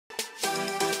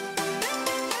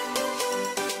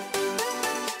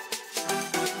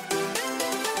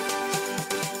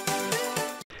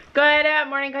Good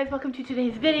morning, guys. Welcome to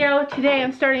today's video. Today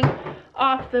I'm starting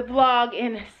off the vlog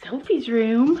in Sophie's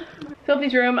room.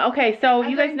 Okay, so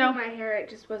you guys know my hair, it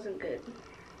just wasn't good.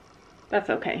 That's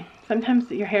okay.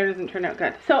 Sometimes your hair doesn't turn out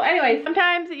good. So anyway,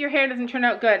 sometimes your hair doesn't turn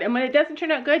out good, and when it doesn't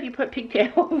turn out good, you put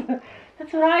pigtails.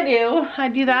 That's what I do. I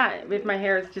do that with my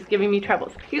hair. It's just giving me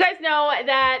troubles. You guys know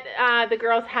that the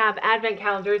girls have advent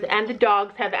calendars and the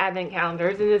dogs have advent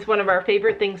calendars, and it's one of our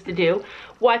favorite things to do.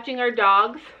 Watching our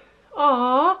dogs.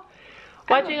 Aww.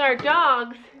 Watching our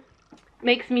dogs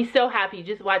makes me so happy,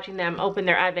 just watching them open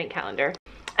their advent calendar.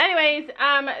 Anyways,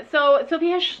 so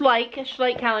Sophie has a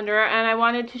Schleich calendar, and I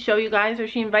wanted to show you guys, or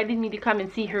she invited me to come and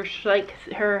see her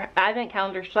advent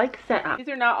calendar Schleich set up. These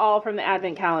are not all from the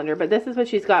advent calendar, but this is what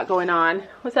she's got going on.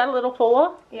 Was that a little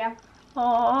foal? Yeah.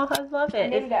 Aw, I love it. I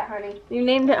named it Honey. You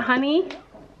named it Honey?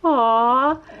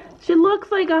 Aw, she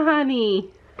looks like a honey.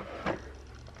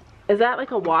 Is that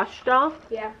like a wash doll?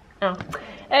 Yeah. Oh.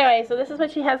 Anyway, so this is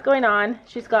what she has going on.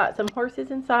 She's got some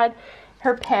horses inside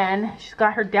her pen. She's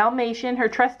got her Dalmatian, her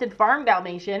trusted farm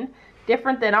Dalmatian,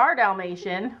 different than our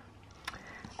Dalmatian.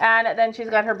 And then she's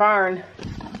got her barn.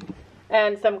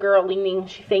 And some girl leaning,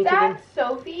 she fainted. That's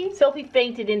Sophie? Sophie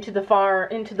fainted into the barn.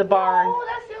 Oh,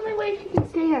 that's the only way she can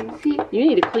stand. See? You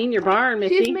need to clean your barn,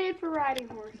 Missy. She's made for riding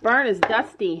horses. Barn is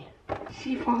dusty.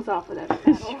 She falls off of that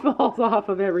saddle. She falls off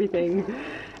of everything.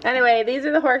 Anyway, these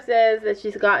are the horses that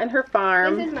she's got in her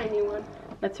farm. This is my new one.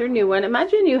 That's her new one.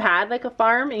 Imagine you had like a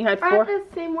farm and you had four. I have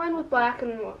the same one with black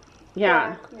and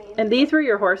yeah. Black mane. And these were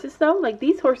your horses though? Like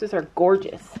these horses are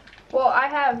gorgeous. Well, I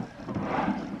have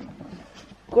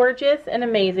gorgeous and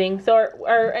amazing. So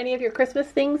are any of your Christmas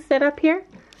things set up here?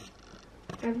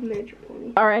 I have a miniature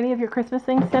pony. Are any of your Christmas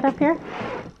things set up here?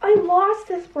 I lost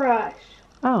this brush.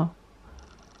 Oh.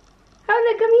 How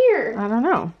did it come here? I don't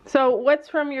know. So what's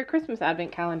from your Christmas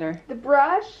advent calendar? The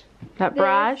brush. That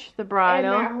brush, the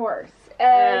bridle. And that horse.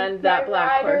 And that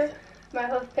black rider, horse. My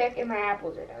hoof pick and my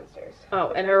apples are downstairs.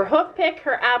 Oh, and her hoof pick,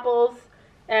 her apples,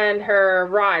 and her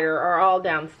rider are all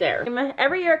downstairs.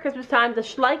 Every year at Christmas time, the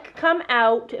Schleich come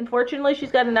out. Unfortunately,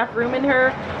 she's got enough room in her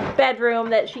bedroom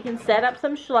that she can set up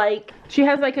some Schleich. She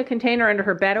has like a container under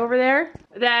her bed over there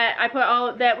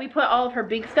that we put all of her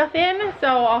big stuff in. So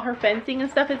all her fencing and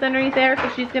stuff is underneath there. So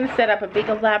she's gonna set up a big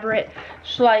elaborate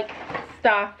Schleich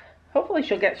stuff. Hopefully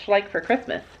she'll get Schleich for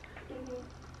Christmas.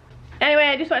 Anyway,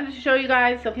 I just wanted to show you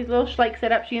guys Sophie's little Schleich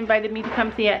setup. She invited me to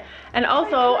come see it. And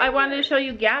also, I wanted to show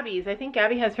you Gabby's. I think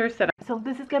Gabby has hers set up. So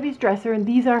this is Gabby's dresser, and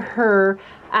these are her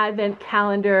advent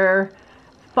calendar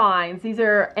finds. These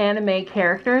are anime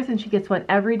characters, and she gets one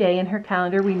every day in her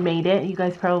calendar. We made it. You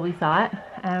guys probably saw it.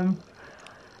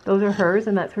 Those are hers,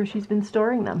 and that's where she's been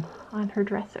storing them, on her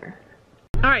dresser.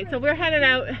 Alright, so we're headed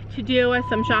out to do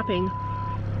some shopping.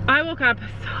 I woke up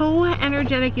so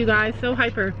energetic, you guys, so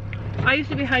hyper. I used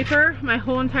to be hyper my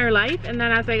whole entire life, and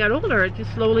then as I got older, it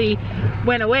just slowly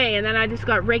went away, and then I just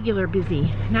got regular busy.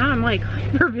 Now I'm like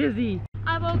hyper busy.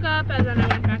 I woke up and then I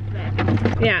went back to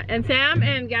bed. Yeah, and Sam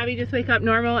and Gabby just wake up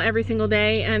normal every single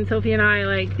day, and Sophie and I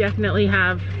like definitely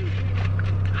have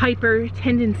hyper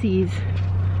tendencies.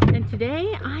 And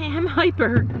today I am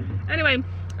hyper. Anyway,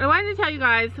 I wanted to tell you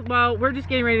guys, well, we're just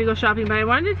getting ready to go shopping, but I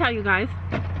wanted to tell you guys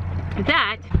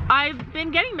that I've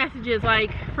been getting messages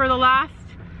like for the last,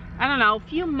 I don't know,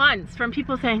 few months from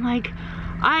people saying like,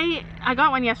 I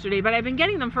got one yesterday, but I've been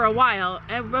getting them for a while,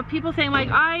 of people saying like,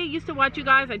 I used to watch you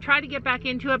guys, I tried to get back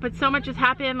into it, but so much has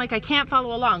happened, like I can't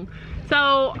follow along.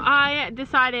 So I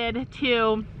decided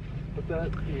to,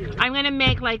 I'm gonna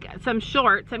make like some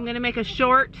shorts. I'm gonna make a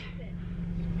short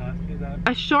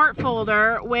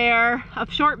folder where,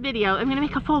 of short video, I'm gonna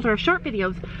make a folder of short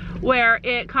videos where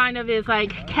it kind of is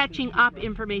like catching up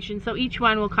information. So each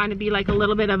one will kind of be like a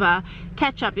little bit of a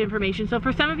catch up information. So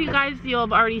for some of you guys, you'll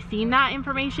have already seen that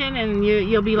information and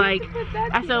you'll be like,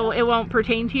 so it won't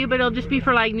pertain to you, but it'll just be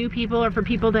for like new people or for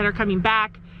people that are coming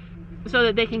back so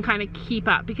that they can kind of keep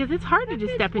up, because it's hard to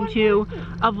just step into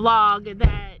a vlog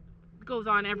that goes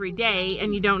on every day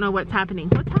and you don't know what's happening.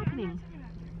 What's happening?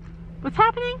 What's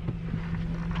happening?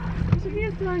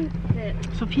 Sophia's throwing a fit.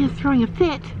 Sophia's throwing a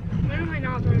fit. When am I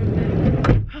not throwing a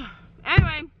fit?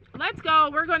 Anyway, let's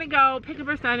go. We're going to go pick up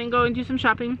our son and go and do some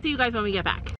shopping. See you guys when we get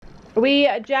back. We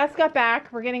just got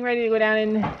back. We're getting ready to go down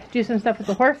and do some stuff with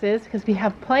the horses because we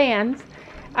have plans.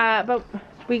 But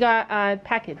we got a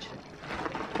package.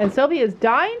 And Sophie is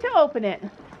dying to open it.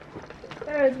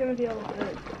 That is going to be a little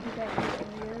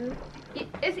bit.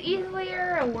 Is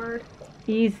easier a word?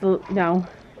 No.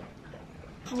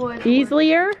 Wood.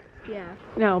 Easier? Yeah.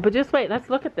 No, but just wait. Let's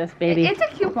look at this, baby. It's a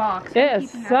cute box. It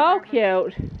is so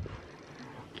cute.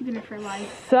 Keeping it for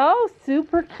life. So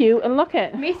super cute. And look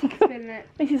at Macy can spin it.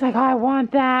 Macy's like, oh, I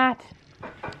want that.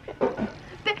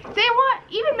 They want,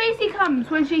 even Macy comes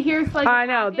when she hears like I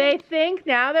know, they think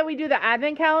now that we do the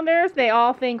advent calendars, they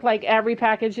all think like every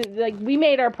package, like we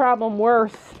made our problem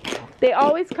worse. They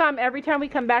always come every time we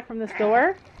come back from the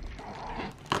store.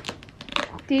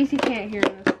 Daisy can't hear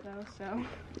this though, so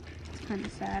it's kind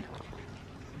of sad.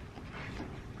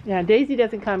 Yeah, Daisy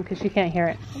doesn't come because she can't hear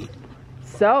it.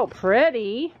 So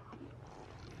pretty.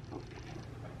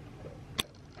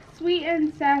 Sweet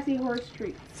and sassy horse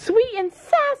treats. Sweet and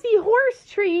sassy horse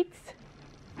treats.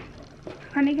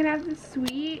 Honey can have the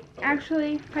sweet.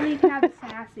 Actually, Honey can have the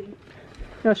sassy.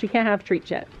 No, she can't have treats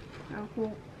yet. Oh,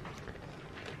 cool.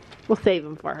 We'll save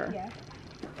them for her. Yeah.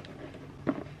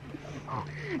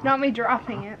 Not me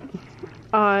dropping it.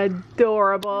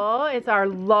 Adorable. It's our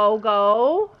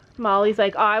logo. Molly's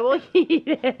like, I will eat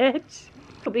it.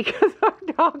 Because our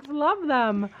dogs love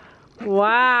them.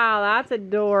 Wow, that's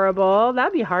adorable.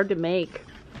 That'd be hard to make.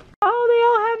 Oh, they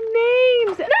all have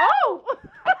names.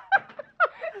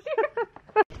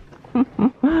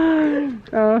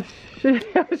 Oh,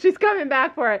 she's coming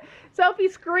back for it. Sophie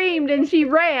screamed and she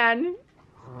ran.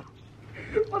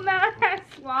 Well, now it has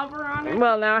slobber on it.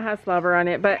 Well, now it has slobber on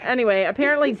it. But anyway,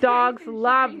 apparently dogs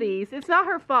love these. It's not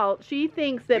her fault. She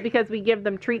thinks that because we give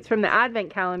them treats from the advent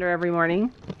calendar every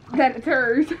morning. That it's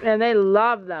hers. And they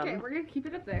love them. Okay, we're going to keep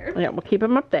it up there. Yeah, we'll keep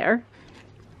them up there.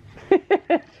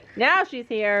 Now she's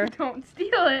here. Don't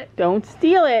steal it. Don't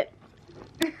steal it.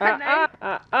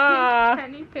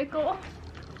 Penny pickle.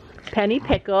 Penny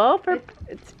pickle.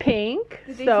 It's pink.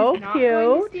 The So not going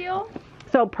to cute. steal.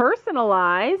 So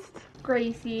personalized.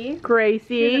 Gracie.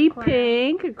 Gracie, She's a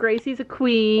pink. Gracie's a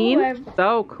queen. Ooh,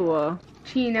 So cool.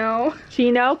 Chino.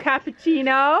 Chino,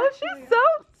 cappuccino. She's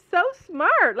so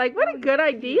smart. Like, what a good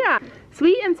idea.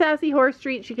 Sweet and sassy horse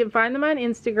treats. You can find them on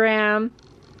Instagram.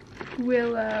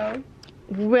 Willow,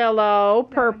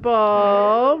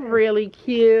 purple, really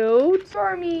cute.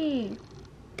 Stormy.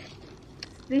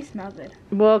 They smell good.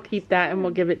 We'll keep that and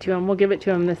we'll give it to him. We'll give it to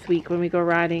him this week when we go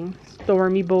riding.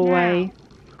 Stormy boy. Yeah.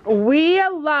 We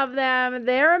love them.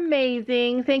 They're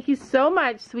amazing. Thank you so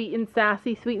much, Sweet and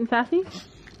Sassy. Sweet and Sassy?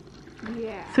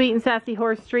 Yeah. Sweet and Sassy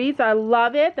Horse Treats. I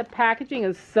love it. The packaging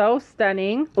is so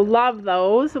stunning. Love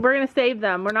those. We're going to save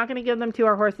them. We're not going to give them to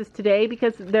our horses today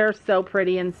because they're so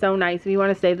pretty and so nice. We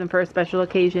want to save them for a special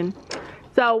occasion.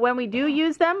 So when we do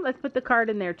use them, let's put the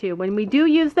card in there too. When we do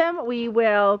use them, we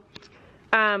will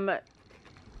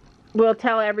we'll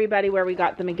tell everybody where we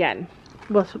got them again.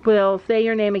 We'll say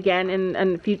your name again in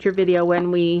a future video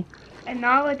when we... And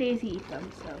not let Daisy eat them,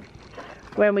 so...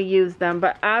 When we use them,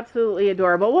 but absolutely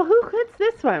adorable. Well, who gets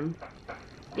this one?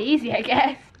 Daisy, I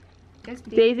guess.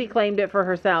 Daisy claimed it for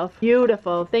herself.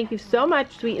 Beautiful. Thank you so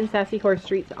much, Sweet and Sassy Horse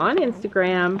Treats on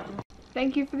Instagram.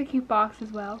 Thank you for the cute box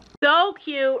as well. So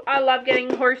cute. I love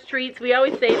getting horse treats. We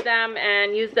always save them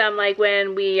and use them like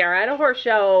when we are at a horse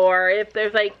show or if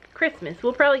there's like Christmas.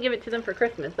 We'll probably give it to them for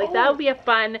Christmas. Like that would be a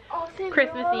fun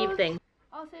Christmas Eve thing.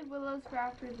 I'll save Willow's for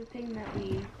after the thing that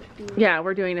we do. Yeah,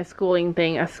 we're doing a schooling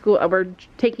thing. We're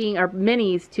taking our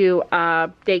minis to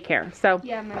daycare. So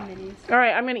yeah, my minis. All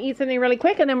right, I'm gonna eat something really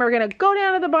quick, and then we're gonna go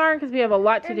down to the barn because we have a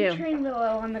lot to do. Train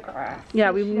Willow on the grass.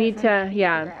 Yeah, we need to.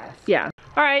 Yeah.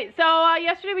 All right. So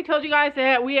yesterday we told you guys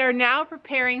that we are now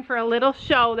preparing for a little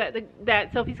show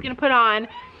that Sophie's gonna put on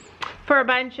for a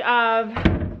bunch of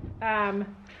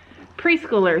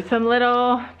preschoolers, some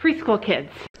little preschool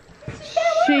kids.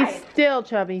 She's still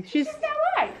chubby.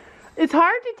 It's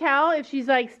hard to tell if she's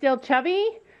like still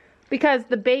chubby because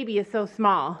the baby is so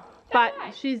small. But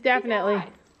she's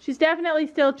definitely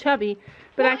still chubby.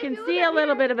 But I can see a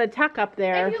little bit of a tuck up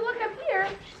there. If you look up here,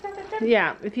 she's not that chubby.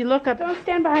 Yeah, if you look up. Don't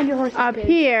stand behind your horse. Up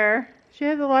here, she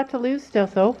has a lot to lose still,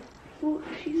 so. Well,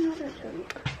 she's not that chubby.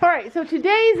 Alright, so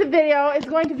today's video is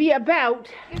going to be about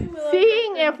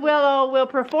seeing if Willow will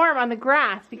perform on the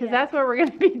grass because that's where we're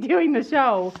going to be doing the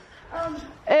show.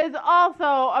 It's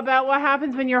also about what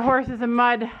happens when your horse is a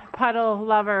mud puddle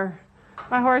lover.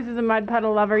 My horse is a mud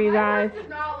puddle lover, you guys. My horse does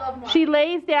not love mud. She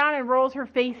lays down and rolls her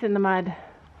face in the mud.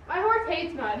 My horse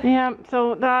hates mud. Yeah,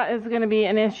 so that is going to be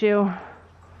an issue.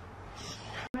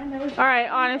 Alright,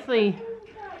 honestly.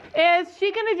 Is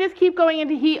she going to just keep going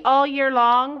into heat all year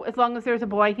long as long as there's a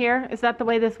boy here? Is that the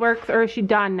way this works, or is she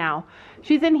done now?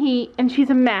 She's in heat and she's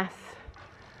a mess.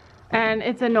 And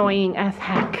it's annoying as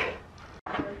heck.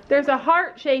 There's a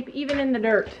heart shape even in the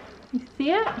dirt. You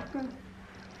see it?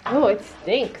 Oh, it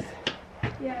stinks.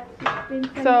 Yeah, it's been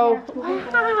So,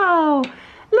 wow.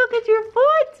 Look at your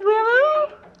foot,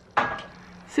 Willow.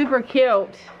 Super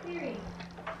cute.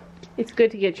 It's good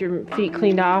to get your feet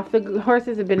cleaned off. The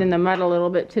horses have been in the mud a little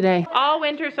bit today. All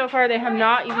winter so far, they have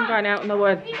not even gone out in the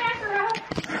woods.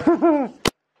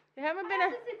 They They haven't been I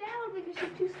have to sit down because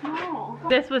she's too small.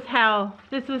 This was hell.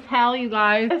 This was hell, you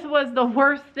guys. This was the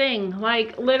worst thing.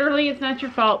 Like, literally, it's not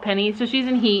your fault, Penny. So she's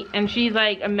in heat, and she's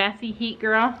like a messy heat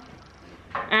girl.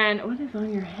 And what is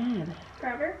on your head?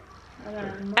 Rubber.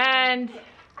 And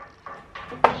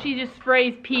she just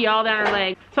sprays pee all down her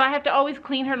leg. So I have to always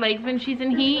clean her legs when she's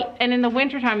in heat. And in the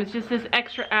wintertime, it's just this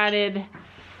extra added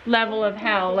level of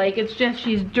hell. Like, it's just,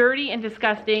 she's dirty and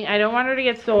disgusting. I don't want her to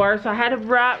get sore, so I had to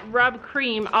rub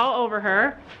cream all over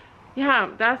her. Yeah,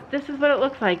 this is what it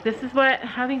looks like. This is what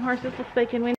having horses looks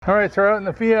like in winter. All right, so we're out in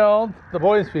the field, the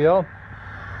boys' field,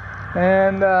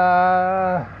 and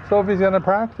Sophie's gonna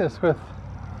practice with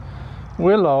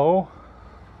Willow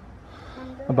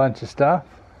a bunch of stuff.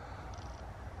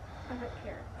 I don't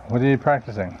care. What are you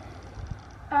practicing?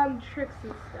 Tricks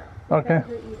and stuff. Okay.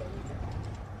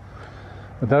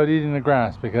 Without eating the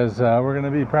grass, because we're going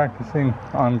to be practicing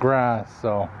on grass,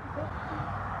 so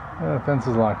the fence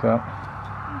is locked up.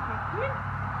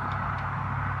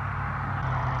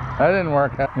 That didn't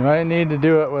work. You might need to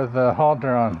do it with a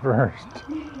halter on first.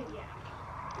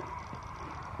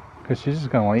 Because she's just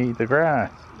going to eat the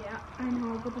grass. Yeah, I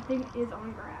know, but the thing is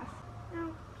on grass. Now,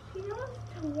 she knows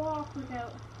to walk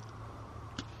without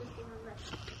sitting on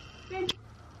grass.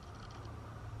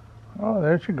 Oh,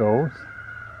 there she goes.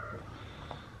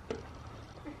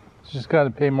 She's just got to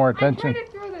pay more attention. I tried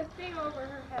to throw the thing over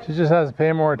her head. She just has to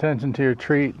pay more attention to your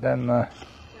treat than the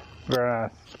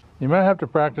grass. You might have to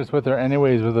practice with her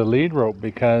anyways with a lead rope,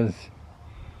 because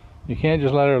you can't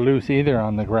just let her loose either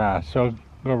on the grass. She'll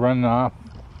go running off.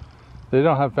 They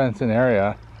don't have fenced in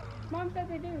area. Mom said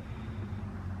they do.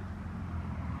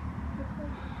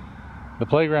 The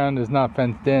playground is not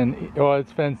fenced in. Well,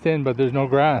 it's fenced in, but there's no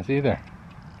grass either.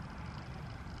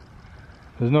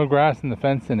 There's no grass in the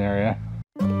fenced in area.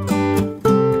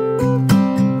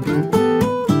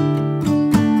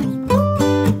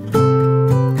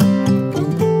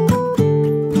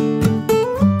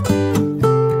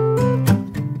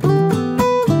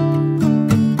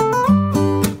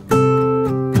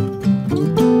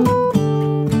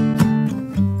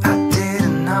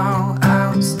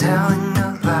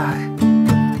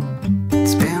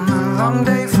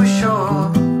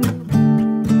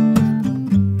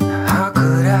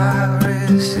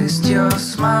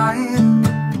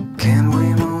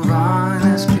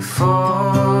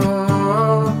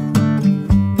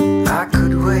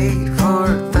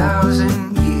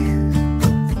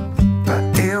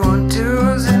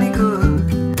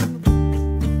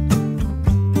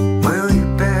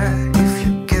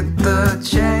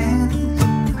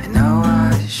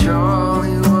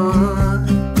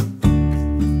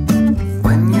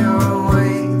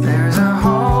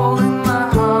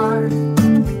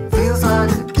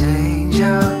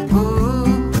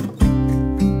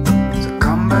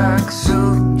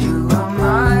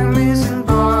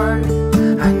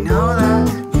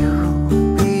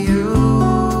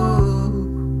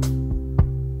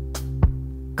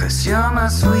 You're my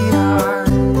sweetheart.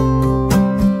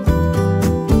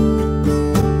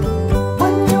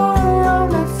 When you're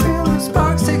around, I feel the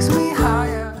sparks takes me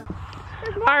higher.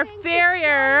 Our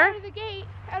farrier. Out of the gate,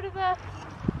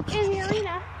 in the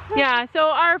arena. Yeah, so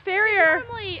our farrier.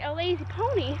 Normally a lazy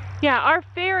pony. Yeah, our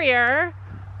farrier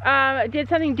did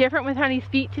something different with Honey's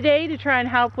feet today to try and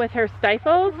help with her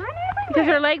stifles. Because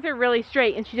her legs are really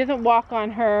straight and she doesn't walk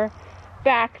on her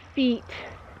back feet.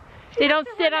 They don't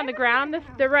sit on the ground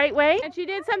the right way. And she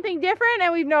did something different,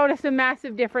 and we've noticed a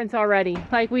massive difference already.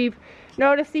 Like, we've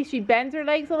noticed, see, she bends her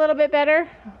legs a little bit better.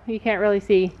 You can't really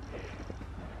see,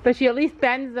 but she at least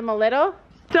bends them a little.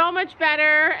 So much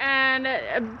better, and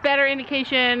a better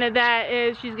indication that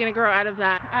is she's gonna grow out of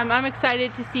that. I'm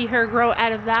excited to see her grow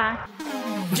out of that.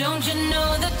 Don't you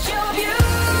know that you're beautiful?